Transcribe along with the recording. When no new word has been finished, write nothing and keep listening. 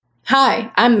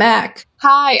Hi, I'm Mac.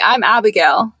 Hi, I'm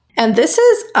Abigail. And this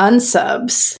is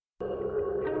Unsubs.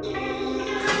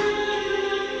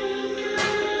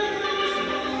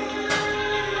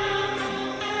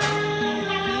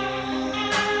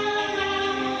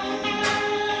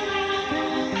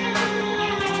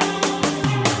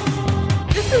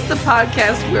 This is the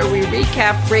podcast where we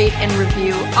recap, rate, and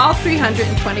review all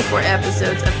 324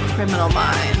 episodes of Criminal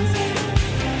Minds.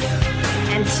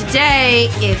 And today,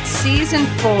 it's Season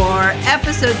 4,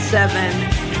 Episode 7,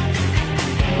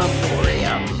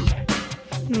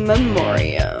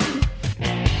 Memoriam.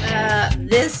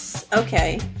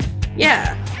 Okay.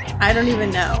 Yeah, I don't even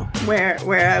know where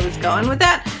I was going with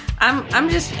that. I'm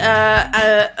just,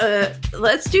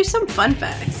 let's do some fun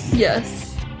facts.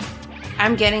 Yes.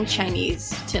 I'm getting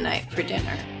Chinese tonight for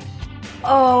dinner.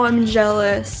 Oh, I'm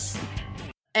jealous.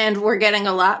 And we're getting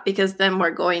a lot because then we're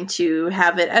going to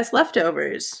have it as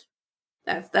leftovers.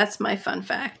 That's my fun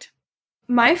fact.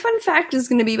 My fun fact is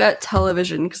going to be about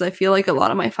television because I feel like a lot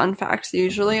of my fun facts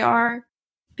usually are.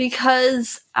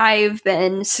 Because I've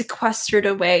been sequestered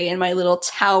away in my little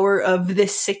tower of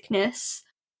this sickness,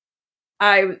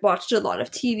 I watched a lot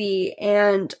of TV,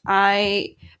 and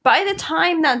by the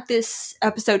time that this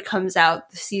episode comes out,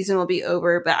 the season will be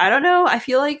over, but I don't know,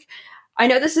 I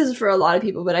know this is for a lot of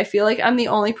people, but I feel like I'm the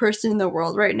only person in the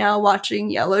world right now watching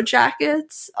Yellow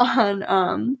Jackets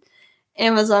on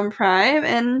Amazon Prime,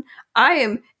 and I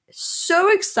am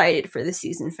so excited for the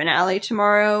season finale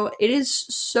tomorrow. It is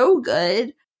so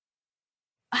good.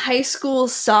 High school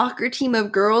soccer team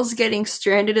of girls getting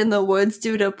stranded in the woods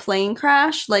due to a plane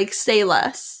crash, like, say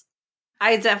less.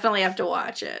 I definitely have to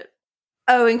watch it.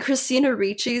 Oh, and Christina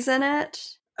Ricci's in it.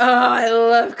 Oh, I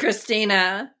love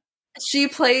Christina. She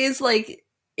plays, like,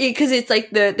 because it's like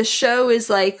the show is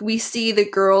like, we see the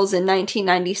girls in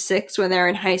 1996 when they're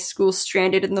in high school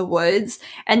stranded in the woods,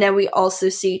 and then we also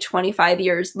see 25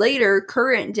 years later,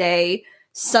 current day,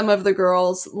 some of the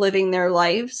girls living their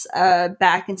lives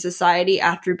back in society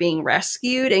after being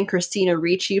rescued, and Christina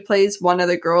Ricci plays one of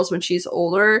the girls when she's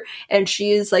older, and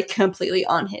she is, like, completely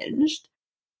unhinged.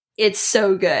 It's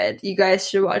so good. You guys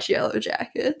should watch Yellow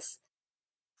Jackets.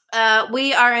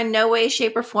 We are in no way,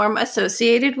 shape, or form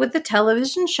associated with the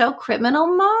television show Criminal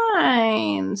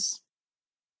Minds.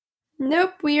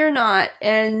 Nope, we are not.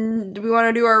 And do we want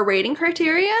to do our rating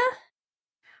criteria?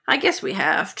 I guess we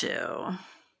have to.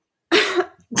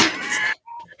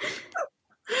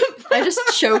 I just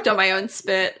choked on my own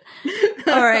spit.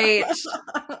 All right.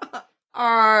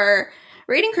 Our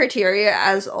rating criteria,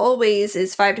 as always,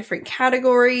 is 5 different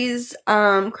categories.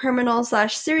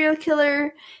 Criminal/serial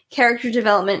killer, character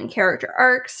development and character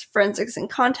arcs, forensics and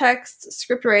context,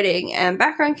 script writing, and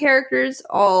background characters,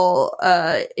 all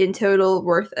in total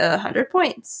worth 100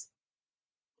 points.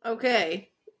 Okay.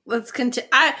 Let's continue.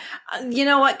 You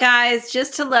know what, guys?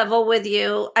 Just to level with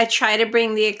you, I try to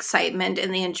bring the excitement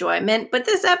and the enjoyment, but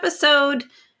this episode,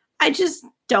 I just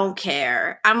don't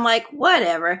care. I'm like,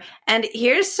 whatever. And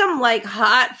here's some, like,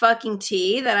 hot fucking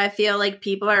tea that I feel like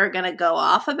people are gonna go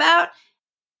off about.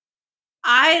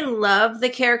 I love the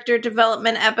character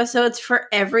development episodes for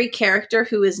every character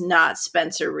who is not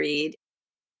Spencer Reid.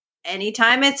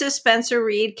 Anytime it's a Spencer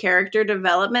Reid character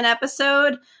development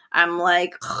episode, I'm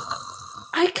like,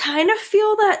 I kind of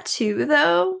feel that too,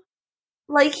 though.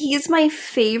 Like, he's my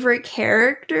favorite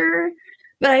character,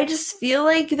 but I just feel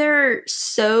like they're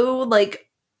so, like,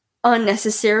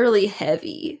 unnecessarily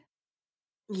heavy.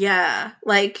 yeah,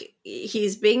 like,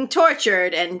 he's being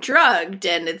tortured and drugged,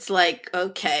 and it's like,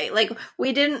 okay, like,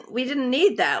 we didn't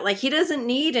need that. Like, he doesn't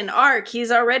need an arc.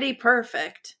 He's already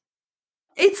perfect.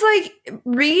 It's like,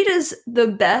 Reed is the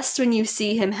best when you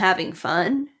see him having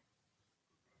fun.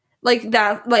 Like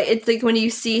that, like, it's like when you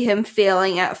see him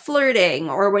failing at flirting,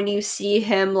 or when you see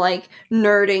him, like,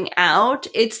 nerding out,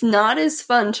 it's not as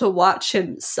fun to watch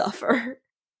him suffer.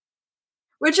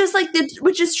 Which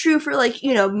is true for, like,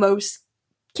 you know, most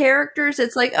characters.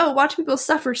 It's like, oh, watching people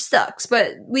suffer sucks,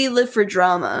 but we live for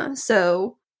drama,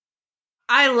 so.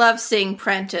 I love seeing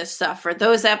Prentice suffer.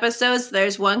 Those episodes,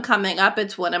 there's one coming up.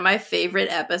 It's one of my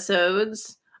favorite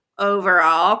episodes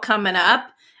overall coming up.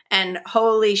 And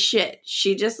holy shit,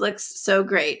 she just looks so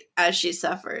great as she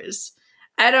suffers.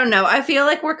 I don't know. I feel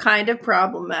like we're kind of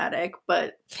problematic,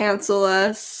 but... Cancel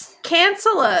us.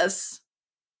 Cancel us!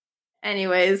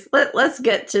 Anyways, let's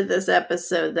get to this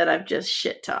episode that I've just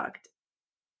shit-talked.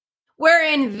 We're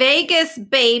in Vegas,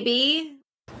 baby!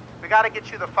 We gotta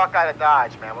get you the fuck out of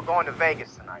Dodge, man. We're going to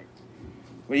Vegas tonight.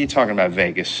 What are you talking about,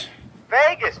 Vegas?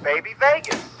 Vegas, baby,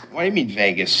 Vegas. What do you mean,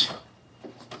 Vegas?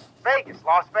 Vegas,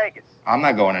 Las Vegas. I'm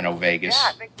not going to no Vegas. Yeah,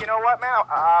 I think, you know what, man?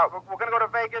 We're going to go to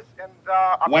Vegas, and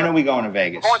When are we going to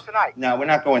Vegas? We're going tonight. No, we're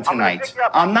not going I'm gonna tonight. pick you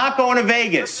up. I'm not going to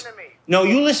Vegas. Listen to me. No,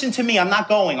 you listen to me. I'm not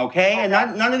going, okay? Okay.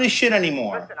 And none of this shit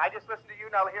anymore. Listen, I just listened to you.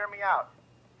 Now hear me out.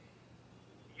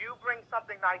 You bring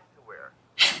something nice to wear.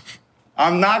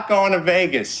 I'm not going to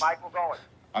Vegas. Mike, we're going.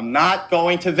 I'm not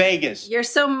going to Vegas. You're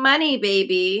so money,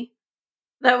 baby.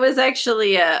 That was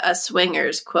actually a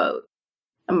Swingers quote.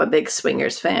 I'm a big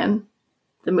Swingers fan.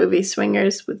 The movie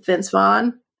Swingers with Vince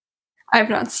Vaughn. I've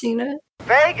not seen it.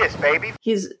 Vegas, baby.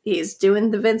 He's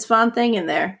doing the Vince Vaughn thing in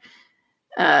there.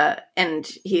 And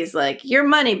he's like, your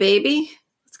money, baby.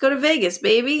 Let's go to Vegas,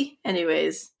 baby.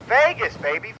 Anyways. Vegas,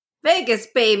 baby. Vegas,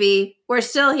 baby. We're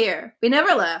still here. We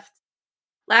never left.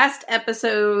 Last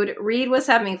episode, Reed was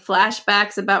having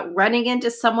flashbacks about running into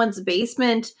someone's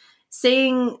basement,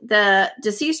 seeing the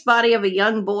deceased body of a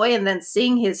young boy, and then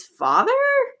seeing his father?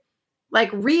 Like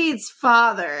Reed's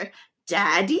father.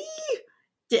 Daddy?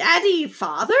 Daddy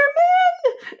father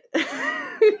man?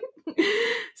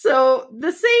 So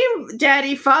the same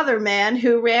daddy father man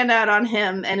who ran out on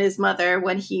him and his mother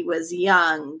when he was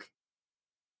young.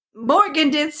 Morgan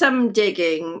did some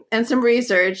digging and some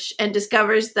research and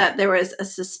discovers that there was a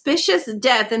suspicious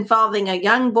death involving a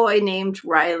young boy named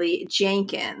Riley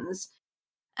Jenkins.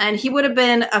 And he would have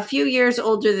been a few years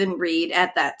older than Reed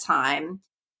at that time.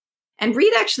 And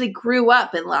Reed actually grew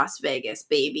up in Las Vegas,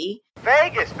 baby.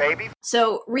 Vegas, baby.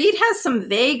 So Reed has some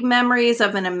vague memories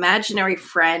of an imaginary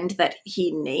friend that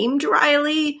he named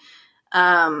Riley.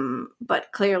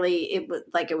 But clearly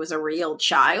it was a real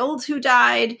child who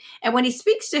died. And when he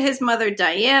speaks to his mother,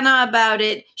 Diana, about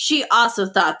it, she also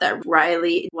thought that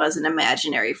Riley was an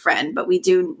imaginary friend. But we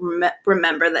do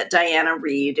remember that Diana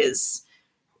Reed is,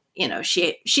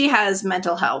 she has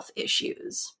mental health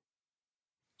issues.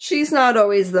 She's not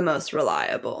always the most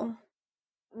reliable.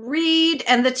 Reed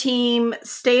and the team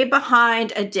stay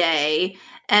behind a day,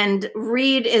 and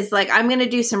Reed is like, I'm going to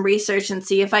do some research and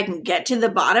see if I can get to the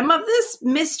bottom of this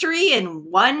mystery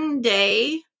in one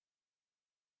day.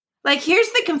 Like, here's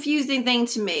the confusing thing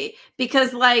to me,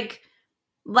 because, like,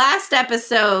 last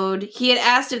episode, he had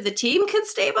asked if the team could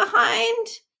stay behind.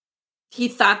 He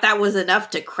thought that was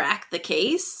enough to crack the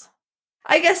case.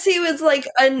 I guess he was like,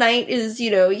 a night is,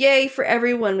 yay for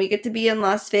everyone. We get to be in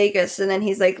Las Vegas. And then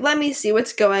he's like, let me see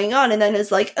what's going on. And then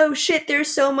is like, oh shit,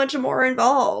 there's so much more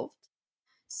involved.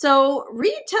 So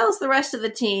Reed tells the rest of the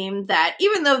team that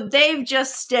even though they've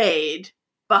just stayed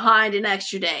behind an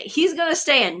extra day, he's going to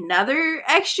stay another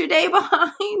extra day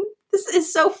behind. This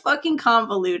is so fucking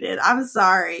convoluted. I'm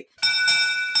sorry.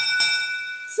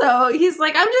 So he's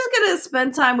like, I'm just going to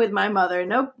spend time with my mother.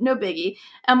 No biggie.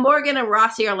 And Morgan and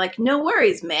Rossi are like, no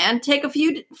worries, man. Take a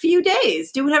few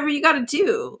days. Do whatever you got to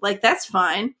do. Like, that's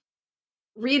fine.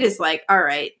 Reed is like, all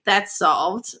right, that's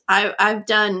solved. I've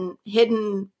done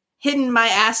hidden my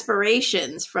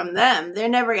aspirations from them. They're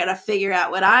never going to figure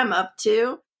out what I'm up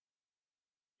to.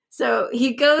 So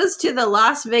he goes to the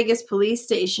Las Vegas police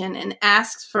station and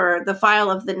asks for the file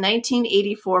of the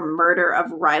 1984 murder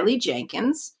of Riley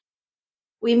Jenkins.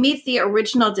 We meet the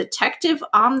original detective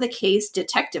on the case,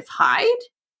 Detective Hyde.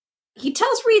 He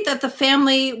tells Reed that the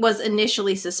family was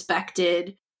initially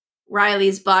suspected.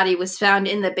 Riley's body was found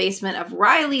in the basement of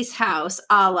Riley's house,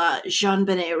 a la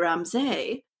Jean-Benet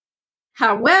Ramsey.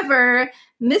 However,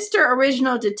 Mr.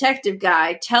 Original Detective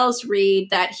Guy tells Reed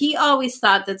that he always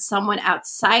thought that someone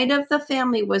outside of the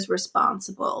family was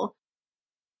responsible.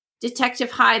 Detective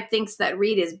Hyde thinks that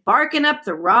Reed is barking up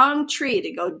the wrong tree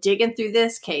to go digging through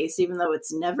this case, even though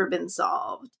it's never been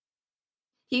solved.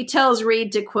 He tells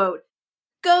Reed to, quote,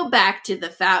 go back to the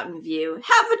fountain view,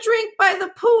 have a drink by the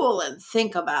pool, and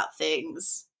think about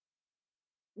things.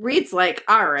 Reed's like,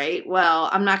 all right, well,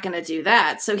 I'm not going to do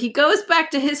that. So he goes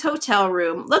back to his hotel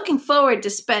room, looking forward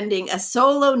to spending a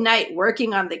solo night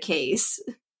working on the case,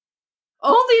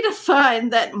 only to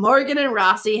find that Morgan and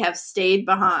Rossi have stayed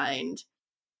behind.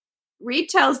 Reed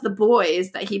tells the boys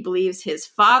that he believes his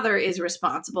father is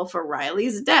responsible for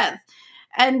Riley's death.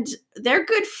 And they're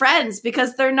good friends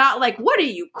because they're not like, what are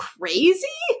you, crazy?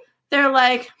 They're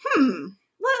like,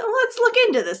 let's look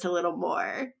into this a little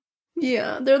more.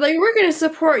 Yeah, they're like, we're going to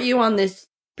support you on this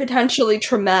potentially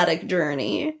traumatic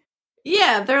journey.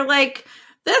 Yeah, they're like,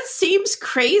 that seems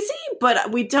crazy,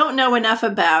 but we don't know enough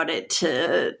about it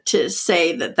to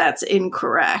say that that's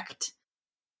incorrect.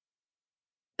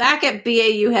 Back at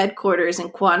BAU headquarters in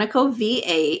Quantico,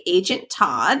 VA, Agent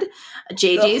Todd,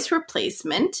 JJ's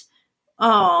replacement.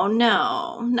 Oh,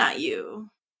 no, not you.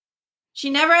 She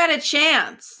never had a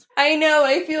chance. I know,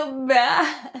 I feel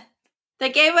bad. They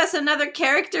gave us another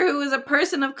character who was a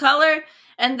person of color,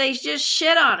 and they just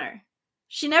shit on her.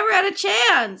 She never had a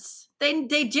chance. They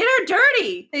did her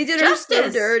dirty. They did her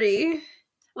so dirty.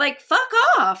 Like, fuck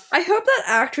off. I hope that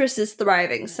actress is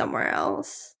thriving somewhere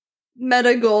else.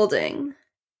 Meta Golding.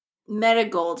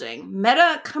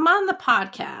 Meta, come on the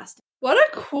podcast. What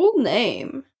a cool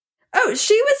name. Oh,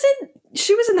 she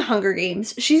was in the Hunger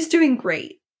Games. She's doing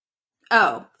great.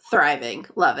 Oh, thriving.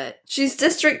 Love it. She's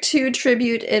District 2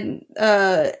 tribute in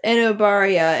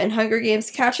Enobaria in Hunger Games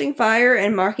Catching Fire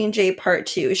and Mockingjay Part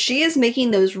 2. She is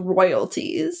making those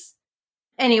royalties.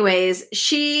 Anyways,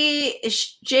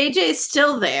 JJ's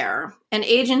still there, and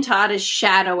Agent Todd is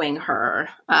shadowing her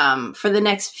for the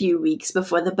next few weeks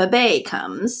before the baby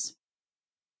comes.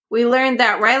 We learned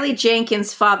that Riley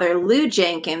Jenkins' father, Lou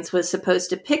Jenkins, was supposed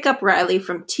to pick up Riley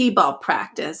from t-ball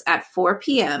practice at 4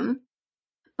 p.m.,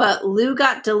 but Lou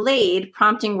got delayed,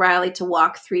 prompting Riley to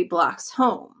walk 3 blocks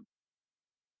home.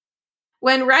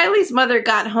 When Riley's mother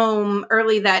got home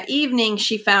early that evening,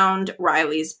 she found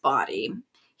Riley's body.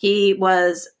 He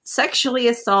was sexually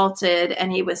assaulted,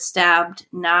 and he was stabbed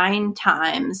 9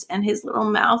 times, and his little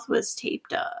mouth was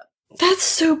taped up. That's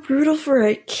so brutal for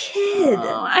a kid.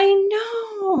 Oh, I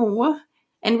know.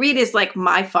 And Reed is like,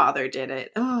 my father did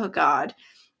it. Oh, God.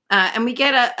 And we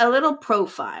get a little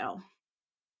profile.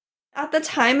 At the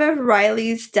time of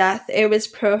Riley's death, it was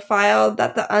profiled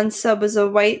that the unsub was a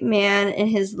white man in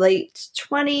his late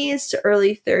 20s to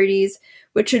early 30s,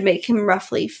 which would make him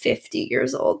roughly 50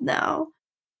 years old now.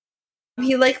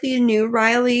 He likely knew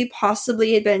Riley,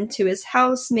 possibly had been to his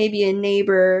house, maybe a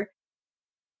neighbor.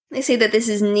 They say that this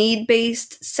is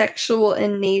need-based, sexual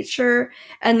in nature,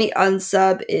 and the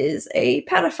unsub is a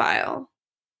pedophile.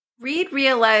 Reed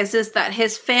realizes that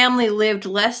his family lived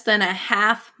less than a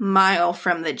half mile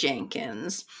from the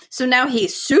Jenkins. So now he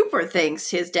super thinks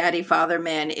his daddy father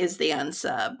man is the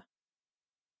unsub.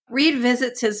 Reed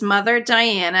visits his mother,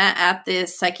 Diana, at the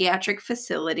psychiatric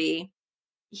facility.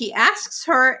 He asks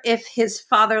her if his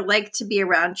father liked to be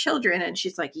around children, and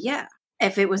she's like, yeah.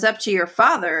 If it was up to your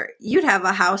father, you'd have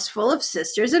a house full of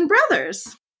sisters and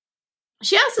brothers.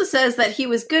 She also says that he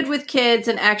was good with kids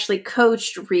and actually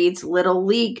coached Reed's little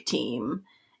league team,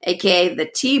 aka the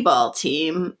T-ball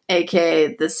team,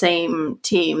 aka the same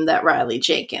team that Riley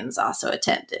Jenkins also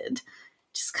attended.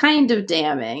 Just kind of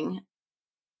damning.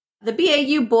 The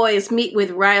BAU boys meet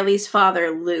with Riley's father,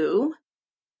 Lou.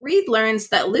 Reed learns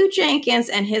that Lou Jenkins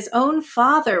and his own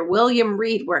father, William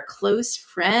Reed, were close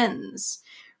friends.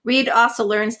 Reed also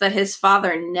learns that his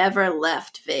father never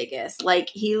left Vegas. Like,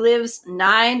 he lives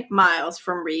 9 miles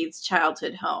from Reed's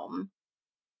childhood home.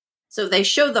 So they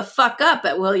show the fuck up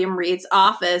at William Reed's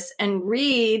office, and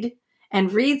Reed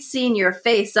Sr.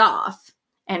 face off.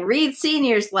 And Reed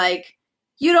Sr.'s like,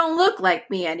 you don't look like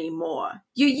me anymore.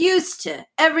 You used to.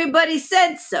 Everybody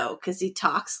said so, because he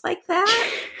talks like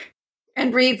that.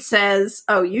 And Reed says,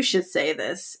 oh, you should say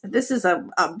this. This is a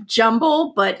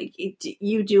jumble, but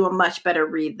you do a much better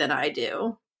read than I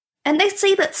do. And they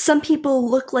say that some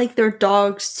people look like their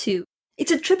dogs, too.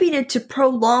 It's attributed to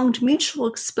prolonged mutual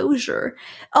exposure.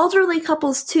 Elderly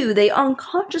couples, too, they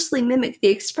unconsciously mimic the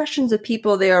expressions of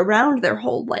people they're around their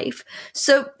whole life.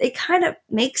 So it kind of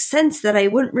makes sense that I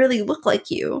wouldn't really look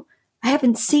like you. I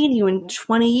haven't seen you in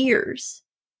 20 years.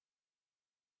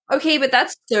 Okay, but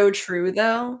that's so true,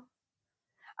 though.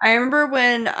 I remember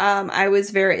when I was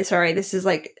sorry, this is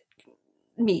like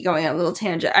me going on a little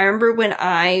tangent. I remember when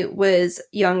I was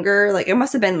younger, like it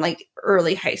must have been like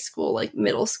early high school, like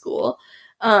middle school.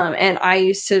 And I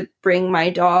used to bring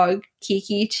my dog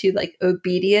Kiki to like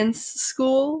obedience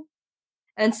school.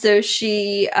 And so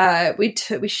she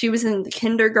was in the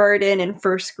kindergarten and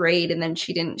first grade, and then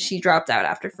she dropped out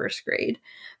after first grade.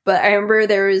 But I remember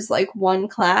there was like one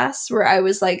class where I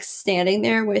was like standing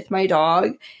there with my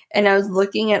dog, and I was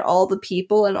looking at all the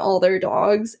people and all their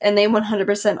dogs, and they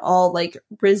 100% all like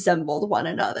resembled one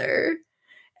another.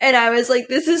 And I was like,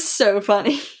 this is so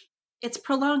funny. It's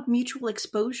prolonged mutual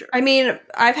exposure. I mean,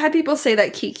 I've had people say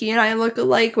that Kiki and I look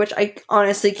alike, which I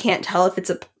honestly can't tell if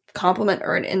it's a compliment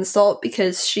or an insult,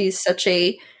 because she's such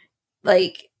a,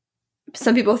 like,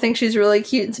 some people think she's really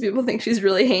cute and some people think she's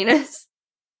really heinous.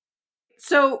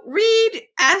 So Reed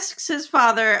asks his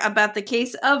father about the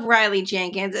case of Riley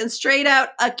Jenkins and straight out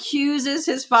accuses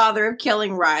his father of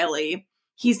killing Riley.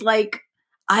 He's like,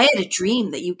 I had a dream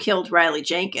that you killed Riley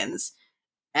Jenkins.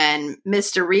 And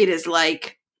Mr. Reed is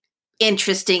like,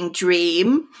 interesting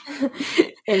dream.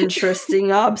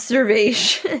 Interesting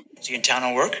observation. Is he in town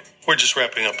on work? We're just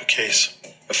wrapping up a case.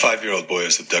 A 5-year-old boy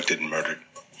is abducted and murdered.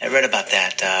 I read about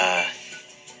that.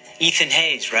 Ethan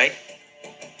Hayes, right?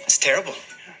 That's terrible.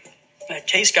 That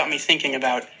case got me thinking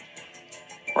about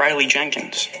Riley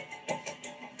Jenkins.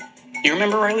 You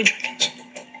remember Riley Jenkins?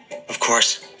 Of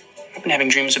course. I've been having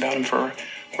dreams about him for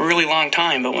a really long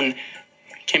time, but when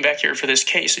I came back here for this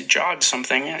case, it jogged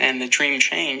something, and the dream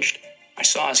changed. I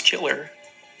saw his killer,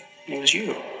 and it was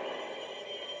you.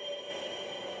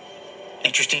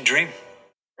 Interesting dream.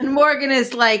 And Morgan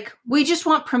is like, we just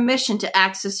want permission to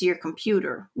access your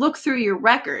computer. Look through your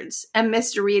records. And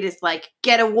Mr. Reed is like,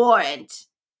 get a warrant.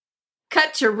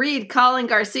 Cut to Reed calling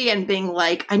Garcia and being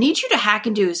like, I need you to hack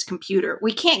into his computer.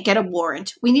 We can't get a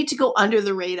warrant. We need to go under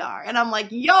the radar. And I'm like,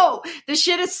 yo, this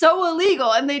shit is so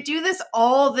illegal. And they do this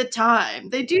all the time.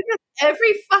 They do this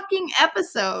every fucking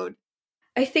episode.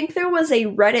 I think there was a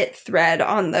Reddit thread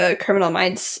on the Criminal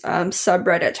Minds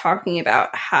subreddit talking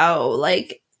about how,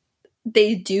 like,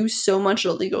 they do so much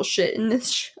illegal shit in this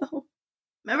show.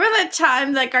 Remember that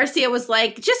time that Garcia was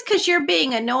like, just because you're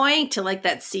being annoying to, like,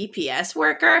 that CPS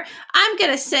worker, I'm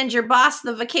going to send your boss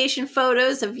the vacation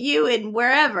photos of you and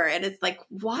wherever. And it's like,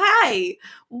 why?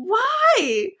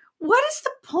 Why? What is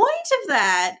the point of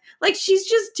that? Like, she's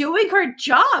just doing her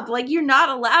job. Like, you're not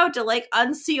allowed to, like,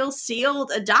 unseal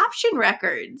sealed adoption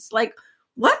records. Like,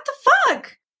 what the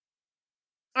fuck?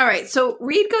 All right, so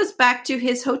Reed goes back to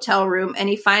his hotel room and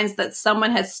he finds that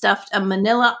someone has stuffed a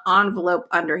manila envelope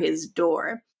under his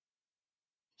door.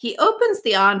 He opens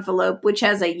the envelope, which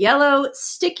has a yellow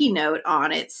sticky note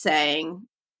on it saying,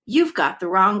 "You've got the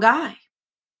wrong guy."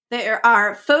 There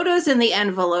are photos in the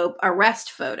envelope, arrest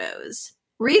photos.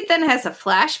 Reed then has a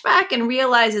flashback and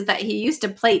realizes that he used to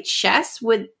play chess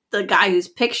with the guy who's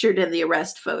pictured in the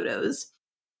arrest photos.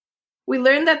 We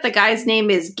learned that the guy's name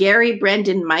is Gary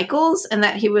Brendan Michaels and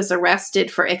that he was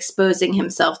arrested for exposing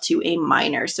himself to a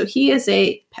minor. So he is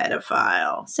a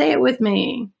pedophile. Say it with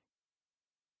me.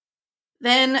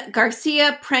 Then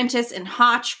Garcia, Prentice, and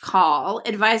Hotch call,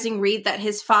 advising Reed that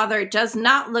his father does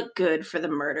not look good for the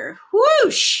murder.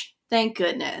 Whoosh! Thank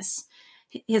goodness.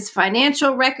 His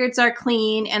financial records are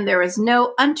clean and there is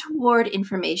no untoward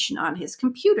information on his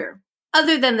computer,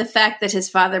 other than the fact that his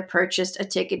father purchased a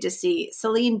ticket to see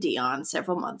Celine Dion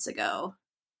several months ago.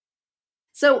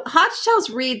 So Hotch tells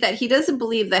Reed that he doesn't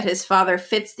believe that his father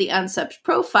fits the unsubbed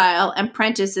profile, and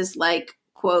Prentice is like,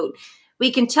 quote,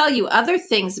 "We can tell you other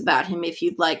things about him if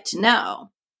you'd like to know."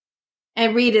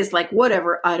 And Reed is like,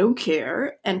 whatever, I don't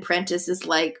care. And Prentice is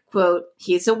like, quote,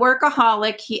 "He's a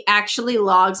workaholic. He actually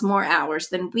logs more hours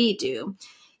than we do.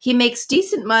 He makes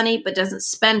decent money, but doesn't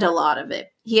spend a lot of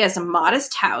it. He has a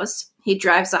modest house. He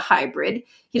drives a hybrid.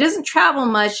 He doesn't travel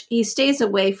much. He stays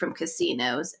away from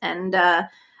casinos. And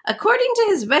according to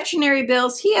his veterinary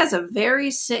bills, he has a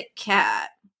very sick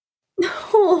cat."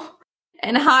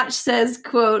 And Hotch says,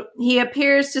 quote, "He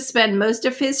appears to spend most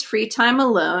of his free time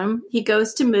alone. He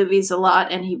goes to movies a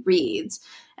lot and he reads.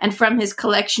 And from his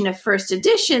collection of first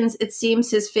editions, it seems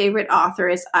his favorite author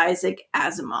is Isaac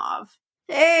Asimov."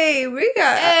 Hey, we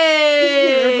got...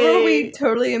 Hey! Remember we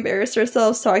totally embarrassed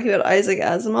ourselves talking about Isaac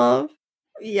Asimov?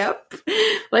 Yep.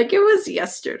 Like it was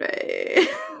yesterday.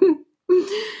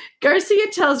 Garcia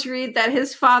tells Reed that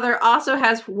his father also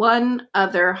has one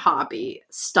other hobby,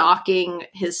 stalking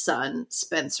his son,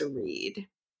 Spencer Reed.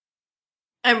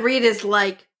 And Reed is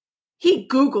like, he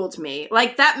Googled me.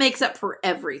 Like, that makes up for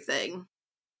everything.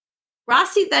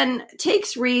 Rossi then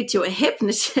takes Reed to a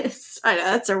hypnotist. I know,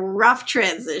 that's a rough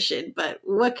transition, but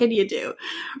what can you do?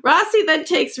 Rossi then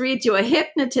takes Reed to a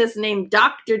hypnotist named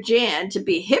Dr. Jan to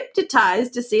be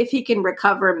hypnotized to see if he can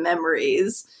recover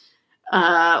memories,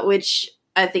 which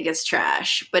I think is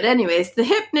trash. But anyways, the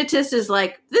hypnotist is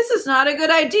like, this is not a good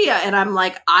idea. And I'm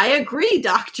like, I agree,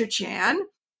 Dr. Chan.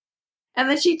 And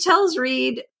then she tells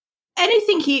Reed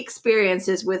anything he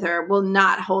experiences with her will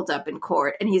not hold up in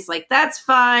court. And he's like, that's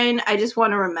fine. I just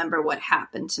want to remember what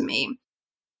happened to me.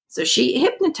 So she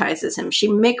hypnotizes him. She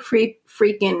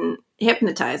freaking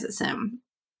hypnotizes him.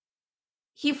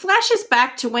 He flashes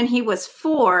back to when he was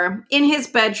 4 in his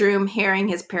bedroom hearing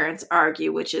his parents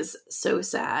argue, which is so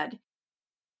sad.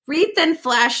 Reed then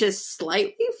flashes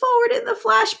slightly forward in the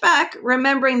flashback,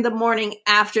 remembering the morning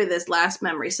after this last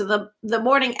memory. So the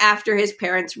morning after his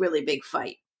parents' really big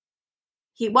fight.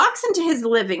 He walks into his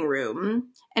living room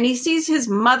and he sees his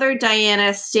mother,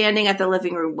 Diana, standing at the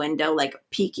living room window, like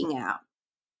peeking out.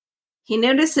 He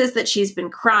notices that she's been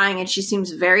crying and she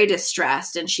seems very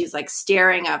distressed and she's like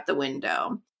staring out the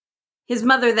window. His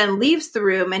mother then leaves the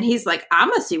room and he's like, I'm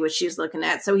gonna see what she's looking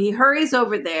at. So he hurries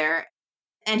over there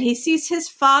and he sees his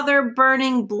father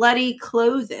burning bloody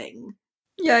clothing.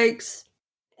 Yikes.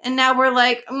 And now we're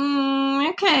like,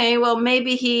 okay, well,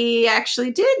 maybe he actually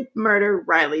did murder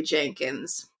Riley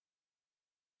Jenkins.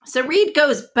 So Reed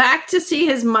goes back to see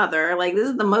his mother. Like, this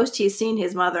is the most he's seen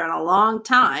his mother in a long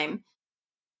time.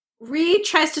 Reed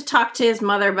tries to talk to his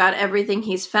mother about everything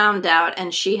he's found out,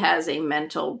 and she has a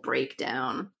mental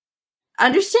breakdown.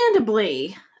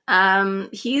 Understandably.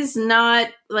 He's not,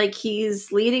 like,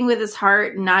 he's leading with his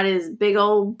heart, not his big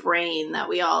old brain that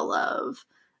we all love.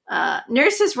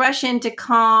 Nurses rush in to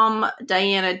calm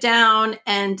Diana down,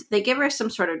 and they give her some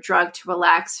sort of drug to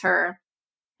relax her.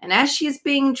 And as she's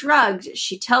being drugged,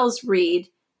 she tells Reed,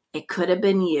 "It could have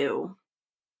been you."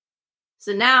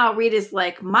 So now Reed is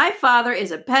like, "My father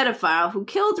is a pedophile who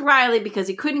killed Riley because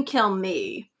he couldn't kill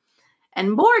me."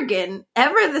 And Morgan,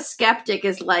 ever the skeptic,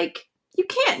 is like, "You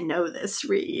can't know this,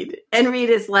 Reed." And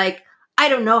Reed is like, "I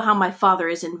don't know how my father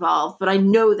is involved, but I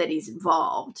know that he's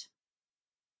involved."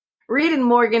 Reed and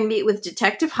Morgan meet with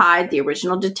Detective Hyde, the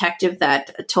original detective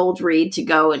that told Reed to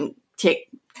go and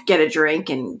get a drink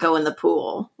and go in the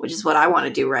pool, which is what I want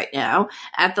to do right now,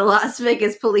 at the Las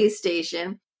Vegas police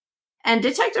station. And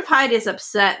Detective Hyde is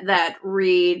upset that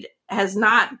Reed has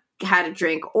not had a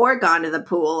drink or gone to the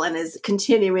pool and is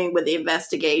continuing with the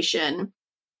investigation.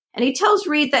 And he tells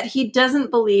Reed that he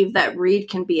doesn't believe that Reed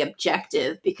can be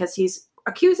objective because he's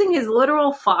accusing his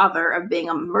literal father of being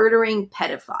a murdering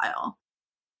pedophile.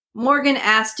 Morgan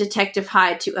asks Detective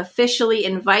Hyde to officially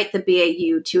invite the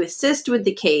BAU to assist with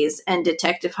the case, and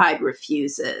Detective Hyde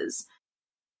refuses.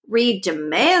 Reed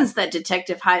demands that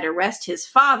Detective Hyde arrest his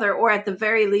father, or at the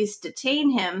very least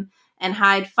detain him, and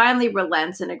Hyde finally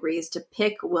relents and agrees to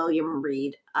pick William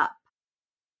Reed up.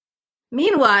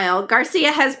 Meanwhile,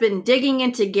 Garcia has been digging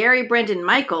into Gary Brendan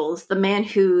Michaels, the man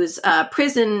whose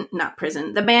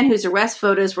the man whose arrest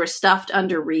photos were stuffed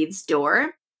under Reed's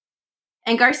door.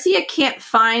 And Garcia can't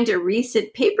find a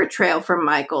recent paper trail from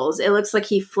Michaels. It looks like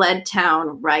he fled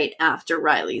town right after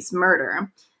Riley's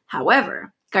murder.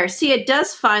 However, Garcia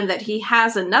does find that he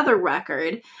has another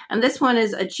record, and this one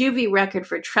is a juvie record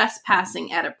for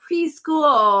trespassing at a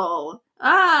preschool.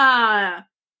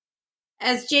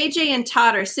 As JJ and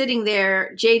Todd are sitting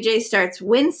there, JJ starts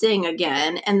wincing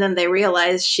again, and then they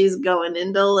realize she's going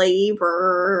into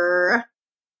labor.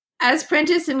 As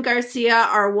Prentice and Garcia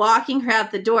are walking her out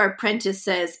the door, Prentice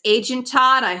says, "Agent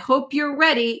Todd, I hope you're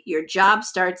ready. Your job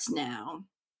starts now."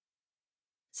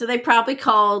 So they probably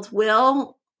called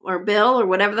Will or Bill or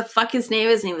whatever the fuck his name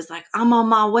is, and he was like, "I'm on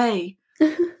my way.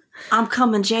 I'm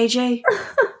coming, JJ."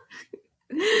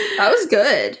 That was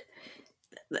good.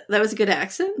 That was a good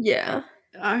accent? Yeah.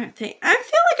 All right. I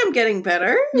feel like I'm getting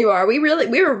better. You are. We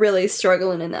were really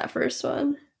struggling in that first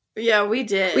one. Yeah, we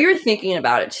did. We were thinking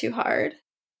about it too hard.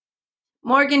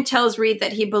 Morgan tells Reed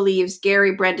that he believes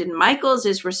Gary Brendan Michaels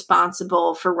is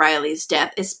responsible for Riley's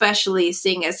death, especially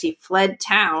seeing as he fled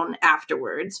town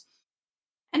afterwards.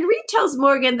 And Reed tells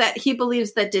Morgan that he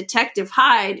believes that Detective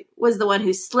Hyde was the one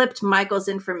who slipped Michaels'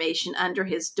 information under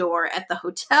his door at the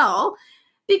hotel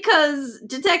because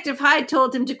Detective Hyde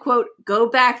told him to, quote, "go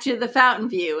back to the Fountain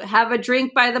View, have a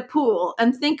drink by the pool,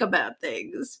 and think about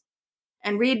things."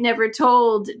 And Reed never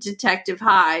told Detective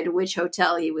Hyde which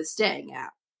hotel he was staying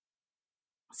at.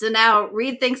 So now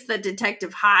Reed thinks that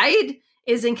Detective Hyde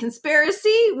is in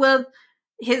conspiracy with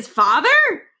his father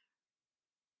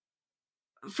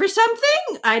for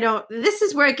something? This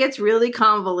is where it gets really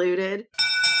convoluted.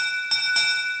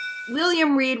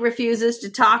 William Reed refuses to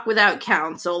talk without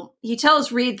counsel. He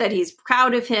tells Reed that he's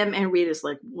proud of him, and Reed is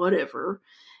like, whatever.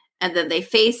 And then they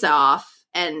face off,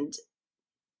 and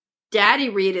Daddy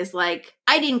Reed is like,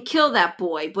 "I didn't kill that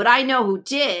boy, but I know who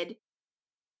did."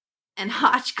 And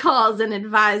Hotch calls and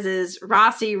advises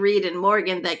Rossi, Reed, and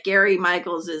Morgan that Gary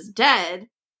Michaels is dead.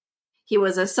 He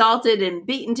was assaulted and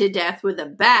beaten to death with a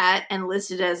bat and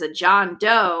listed as a John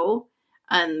Doe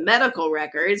on medical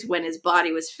records when his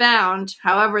body was found.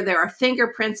 However, there are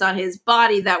fingerprints on his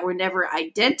body that were never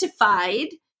identified.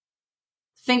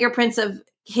 Fingerprints of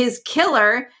his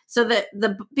killer, so that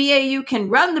the BAU can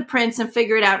run the prints and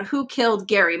figure it out who killed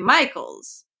Gary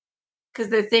Michaels. Because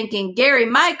they're thinking Gary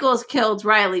Michaels killed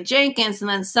Riley Jenkins and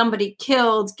then somebody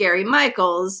killed Gary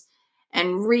Michaels.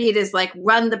 And Reed is like,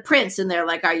 "run the prints." And they're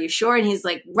like, "Are you sure?" And he's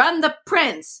like, "Run the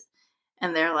prints."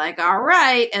 And they're like, "All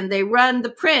right." And they run the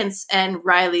prints, and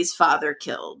Riley's father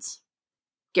killed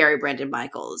Gary Brendan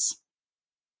Michaels.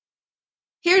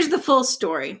 Here's the full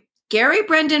story. Gary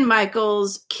Brendan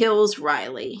Michaels kills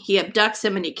Riley. He abducts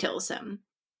him and he kills him.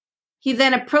 He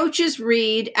then approaches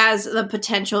Reed as the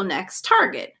potential next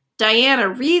target. Diana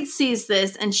Reed sees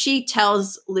this, and she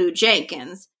tells Lou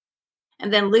Jenkins.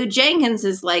 And then Lou Jenkins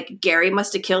is like, "Gary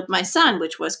must have killed my son,"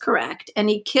 which was correct. And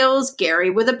he kills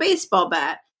Gary with a baseball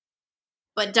bat.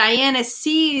 But Diana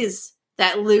sees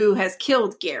that Lou has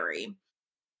killed Gary.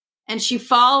 And she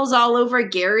falls all over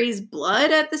Gary's blood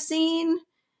at the scene.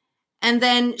 And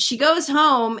then she goes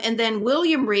home, and then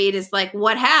William Reed is like,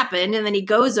 "What happened?" And then he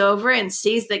goes over and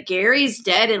sees that Gary's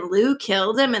dead and Lou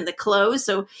killed him in the clothes.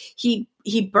 So he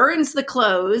he burns the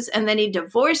clothes and then he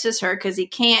divorces her because he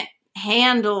can't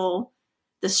handle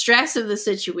the stress of the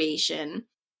situation.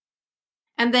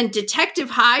 And then Detective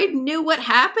Hyde knew what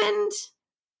happened.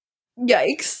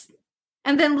 Yikes.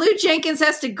 And then Lou Jenkins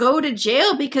has to go to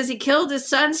jail because he killed his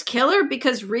son's killer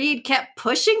because Reed kept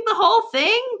pushing the whole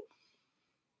thing.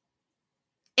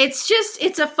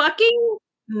 It's a fucking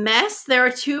mess. There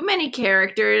are too many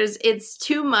characters. It's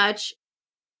too much.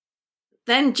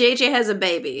 Then JJ has a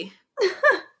baby.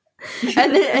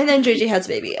 and then JJ has a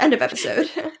baby. End of episode.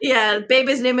 Yeah,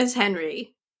 baby's name is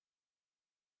Henry.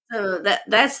 So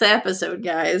that's the episode,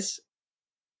 guys.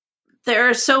 There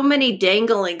are so many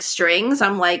dangling strings.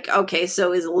 I'm like, okay,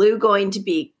 so is Lou going to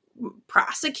be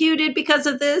prosecuted because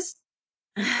of this?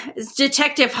 Is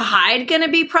Detective Hyde going to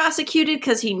be prosecuted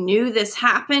because he knew this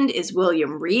happened? Is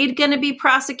William Reed going to be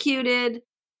prosecuted?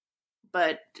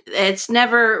 But it's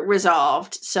never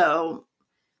resolved. So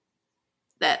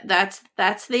that's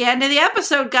the end of the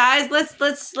episode, guys.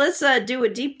 Let's do a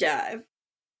deep dive.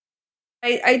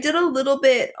 I did a little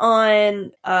bit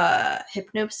on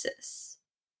hypnosis.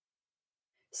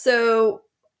 So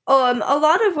a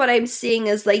lot of what I'm seeing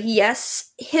is like,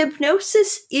 yes,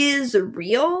 hypnosis is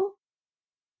real.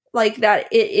 Like that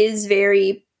it is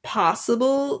very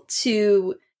possible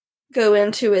to go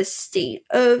into a state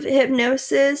of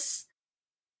hypnosis.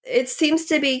 It seems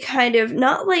to be kind of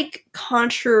not like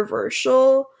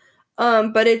controversial,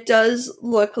 but it does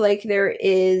look like there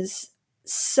is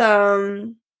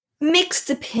some mixed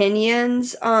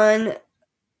opinions on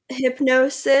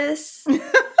hypnosis.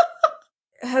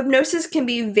 Hypnosis can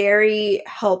be very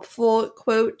helpful,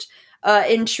 quote,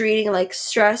 in treating like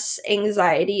stress,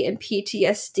 anxiety, and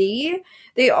PTSD.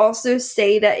 They also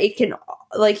say that it can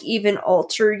like even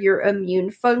alter your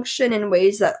immune function in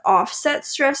ways that offset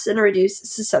stress and reduce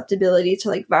susceptibility to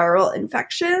like viral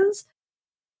infections.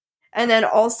 And then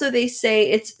also they say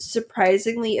it's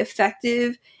surprisingly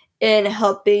effective in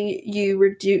helping you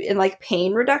reduce in like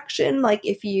pain reduction. Like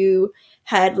if you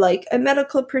had like a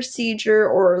medical procedure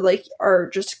or like are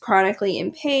just chronically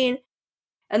in pain.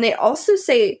 And they also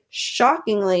say,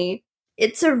 shockingly,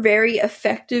 it's a very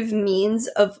effective means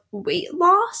of weight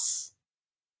loss.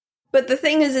 But the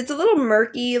thing is, it's a little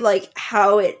murky, like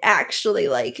how it actually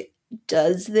like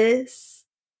does this.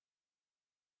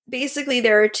 Basically,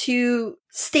 there are two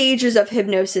stages of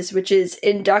hypnosis, which is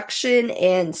induction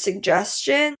and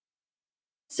suggestion.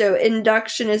 So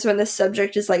induction is when the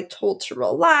subject is like told to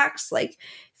relax, like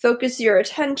focus your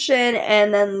attention,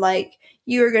 and then like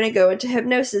you are going to go into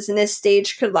hypnosis. And this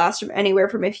stage could last from anywhere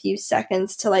from a few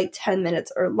seconds to like 10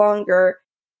 minutes or longer.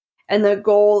 And the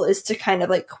goal is to kind of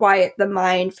like quiet the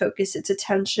mind, focus its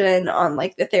attention on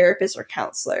like the therapist or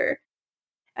counselor.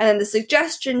 And then the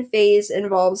suggestion phase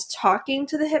involves talking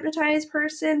to the hypnotized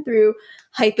person through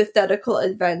hypothetical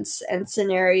events and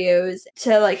scenarios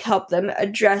to like help them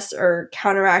address or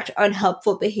counteract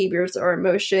unhelpful behaviors or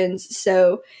emotions.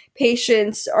 So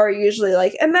patients are usually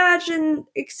like,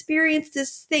 experience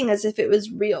this thing as if it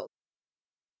was real.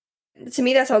 To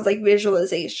me, that sounds like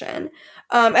visualization.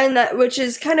 And that, which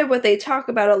is kind of what they talk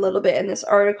about a little bit in this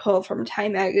article from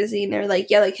Time Magazine. They're like,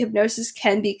 yeah, like hypnosis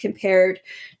can be compared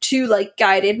to like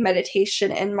guided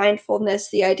meditation and mindfulness.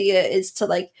 The idea is to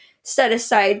like set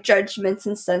aside judgments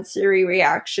and sensory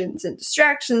reactions and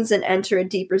distractions and enter a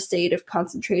deeper state of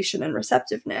concentration and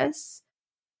receptiveness.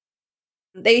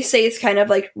 They say it's kind of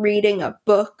like reading a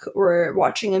book or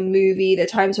watching a movie, the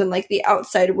times when like the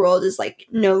outside world is like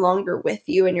no longer with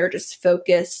you and you're just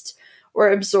focused or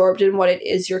absorbed in what it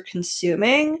is you're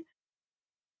consuming.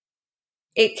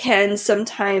 It can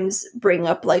sometimes bring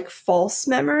up like false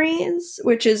memories,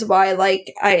 which is why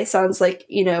like it sounds like,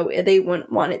 you know, they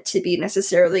wouldn't want it to be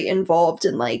necessarily involved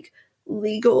in like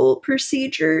legal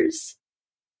procedures.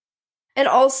 And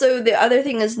also, the other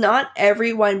thing is not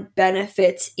everyone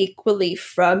benefits equally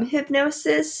from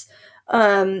hypnosis.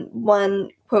 One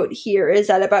quote here is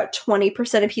that about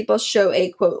 20% of people show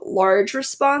a, quote, large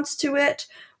response to it,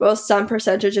 while some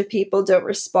percentage of people don't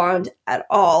respond at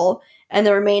all, and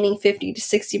the remaining 50 to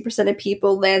 60% of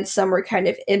people land somewhere kind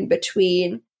of in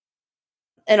between.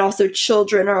 And also,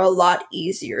 children are a lot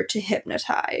easier to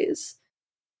hypnotize.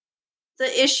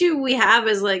 The issue we have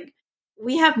is like,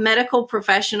 we have medical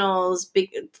professionals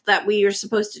that we are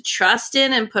supposed to trust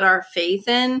in and put our faith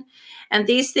in. And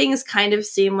these things kind of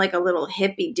seem like a little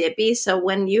hippy dippy. So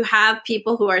when you have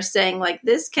people who are saying like,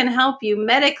 this can help you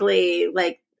medically,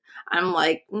 like, I'm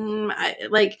like,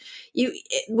 you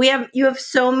have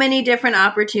so many different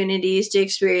opportunities to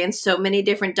experience so many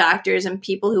different doctors and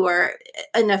people who are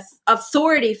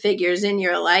authority figures in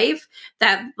your life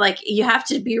that like you have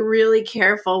to be really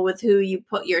careful with who you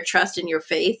put your trust and your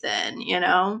faith in, you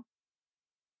know?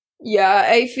 Yeah,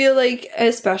 I feel like,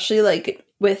 especially like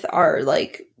with our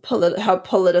like how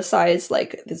politicized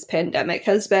like this pandemic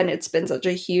has been, it's been such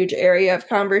a huge area of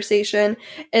conversation.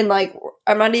 And like,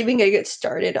 I'm not even gonna get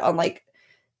started on like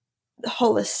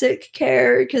holistic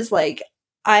care because like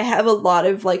I have a lot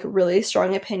of like really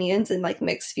strong opinions and like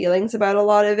mixed feelings about a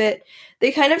lot of it.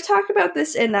 They kind of talk about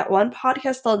this in that one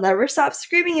podcast, I'll Never Stop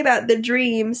Screaming About, The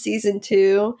Dream season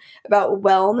 2, about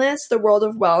wellness, the world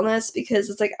of wellness, because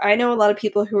it's like I know a lot of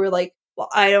people who are like, well,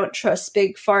 I don't trust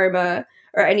big pharma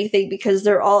or anything because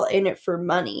they're all in it for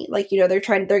money. Like, you know, they're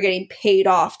getting paid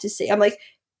off to say. I'm like,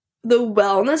 the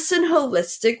wellness and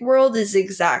holistic world is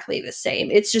exactly the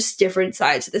same. It's just different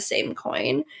sides of the same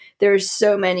coin. There's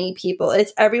so many people.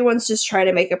 Everyone's just trying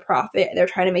to make a profit. They're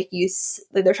trying to make you,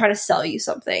 they're trying to sell you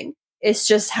something. It's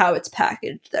just how it's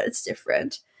packaged that it's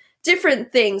different.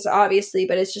 Different things, obviously,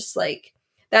 but it's just like,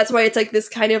 that's why it's like this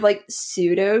kind of like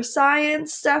pseudoscience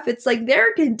stuff. It's like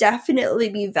there can definitely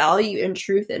be value and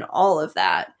truth in all of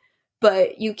that,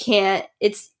 but you can't,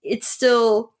 it's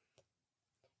still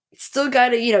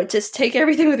gotta, you know, just take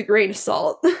everything with a grain of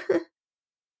salt.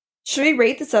 Should we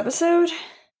rate this episode?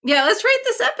 Yeah, let's rate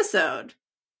this episode.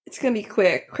 It's gonna be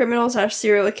quick. Criminals /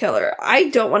 serial killer. I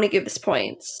don't want to give this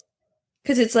points.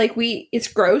 Because it's like it's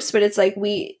gross, but it's like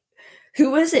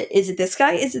who is it? Is it this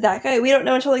guy? Is it that guy? We don't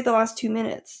know until like the last 2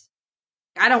 minutes.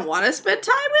 I don't want to spend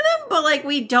time with him, but like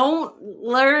we don't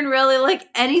learn really like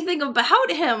anything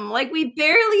about him. Like we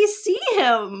barely see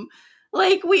him.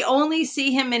 Like, we only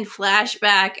see him in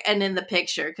flashback and in the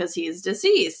picture because he's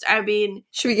deceased. I mean...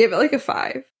 Should we give it like a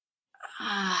 5?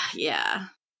 Yeah.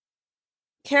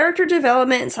 Character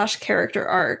development / character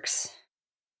arcs.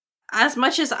 As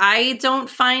much as I don't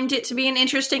find it to be an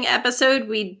interesting episode,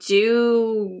 we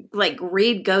do, like,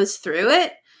 Reed goes through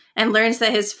it and learns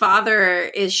that his father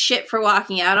is shit for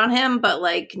walking out on him, but,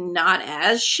 like, not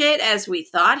as shit as we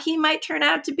thought he might turn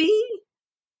out to be.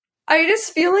 I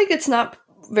just feel like it's not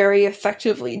very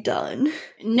effectively done.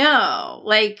 No,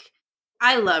 like,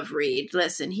 I love Reed.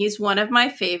 Listen, he's one of my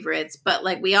favorites, but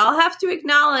like we all have to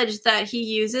acknowledge that he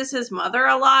uses his mother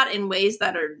a lot in ways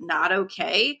that are not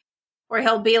okay. Where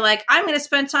he'll be like, I'm going to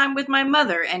spend time with my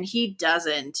mother, and he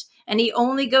doesn't. And he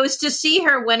only goes to see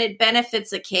her when it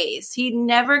benefits a case. He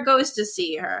never goes to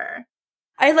see her.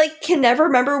 I like can never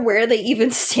remember where they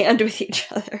even stand with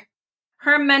each other.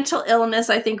 Her mental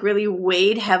illness, I think, really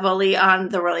weighed heavily on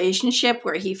the relationship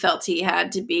where he felt he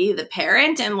had to be the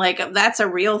parent. And, like, that's a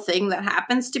real thing that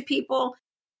happens to people.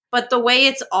 But the way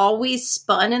it's always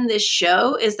spun in this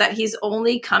show is that he's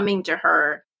only coming to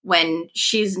her when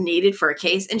she's needed for a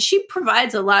case. And she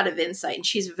provides a lot of insight, and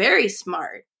she's very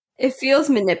smart. It feels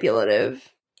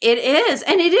manipulative. It is.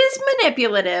 And it is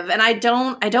manipulative. And I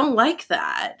don't like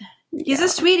that. Yeah. He's a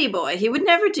sweetie boy. He would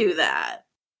never do that.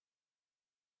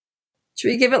 Should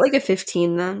we give it like a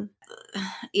 15 then?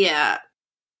 Yeah.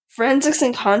 Forensics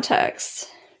and context.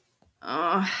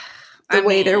 Oh,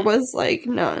 there was like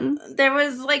none. There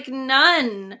was like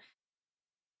none.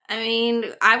 I mean,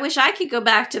 I wish I could go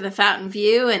back to the Fountain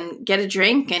View and get a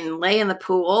drink and lay in the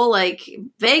pool. Like,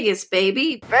 Vegas,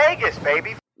 baby. Vegas,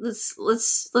 baby.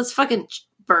 Let's fucking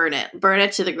burn it. Burn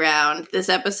it to the ground. This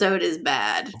episode is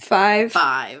bad.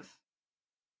 5.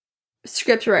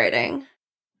 Script writing.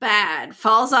 Bad.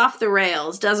 Falls off the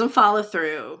rails. Doesn't follow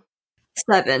through.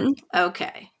 7.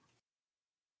 Okay.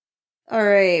 All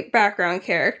right. Background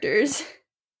characters.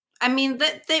 I mean,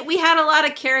 we had a lot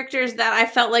of characters that I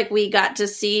felt like we got to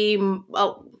see.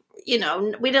 Well, you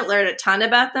know, we didn't learn a ton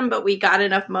about them, but we got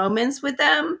enough moments with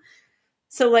them.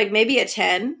 So, like, maybe a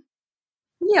 10.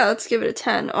 Yeah, let's give it a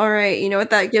 10. All right. You know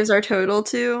what that gives our total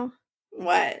to?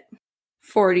 What?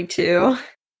 42.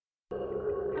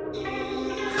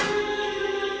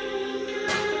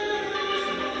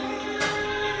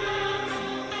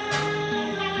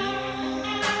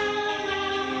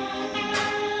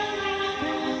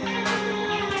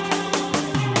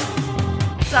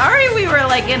 Sorry we were,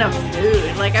 like, in a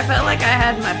mood. Like, I felt like I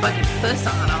had my fucking puss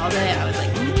on all day. I was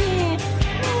like, meh.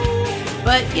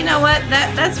 But you know what?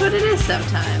 That's what it is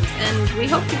sometimes. And we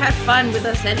hope you had fun with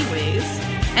us anyways.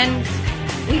 And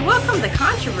we welcome the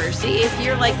controversy. If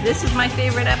you're like, this is my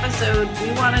favorite episode,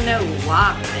 we want to know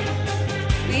why.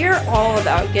 We are all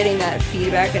about getting that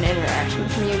feedback and interaction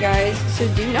from you guys, so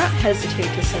do not hesitate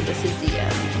to send us a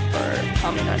DM or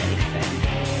comment on anything.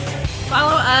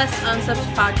 Follow us on Subs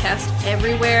Podcast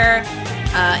everywhere.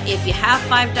 If you have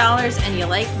 $5 and you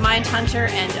like Mindhunter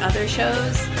and other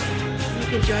shows, you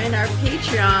can join our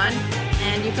Patreon,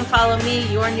 and you can follow me,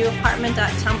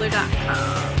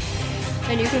 yournewapartment.tumblr.com.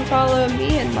 And you can follow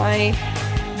me and my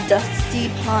dusty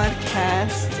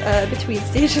podcast, Between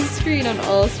Stage and Screen, on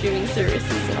all streaming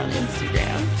services and on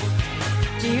Instagram.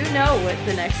 Do you know what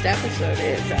the next episode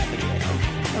is, Abigail?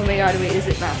 Oh my god, wait, is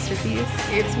it Masterpiece?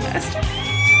 It's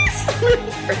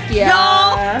Masterpiece.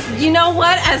 Yeah. Y'all, you know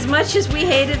what? As much as we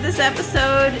hated this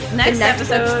episode, next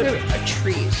episode, a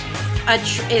treat.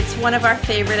 It's one of our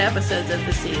favorite episodes of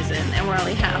the season, and we're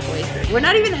only halfway through. We're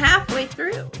not even halfway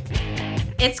through.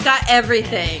 It's got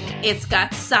everything. It's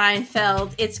got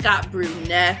Seinfeld. It's got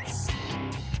brunettes.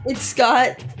 It's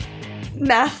got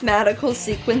mathematical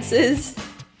sequences.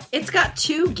 It's got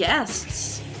 2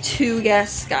 guests. 2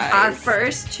 guests, guys. Our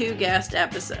first 2 guest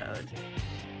episode.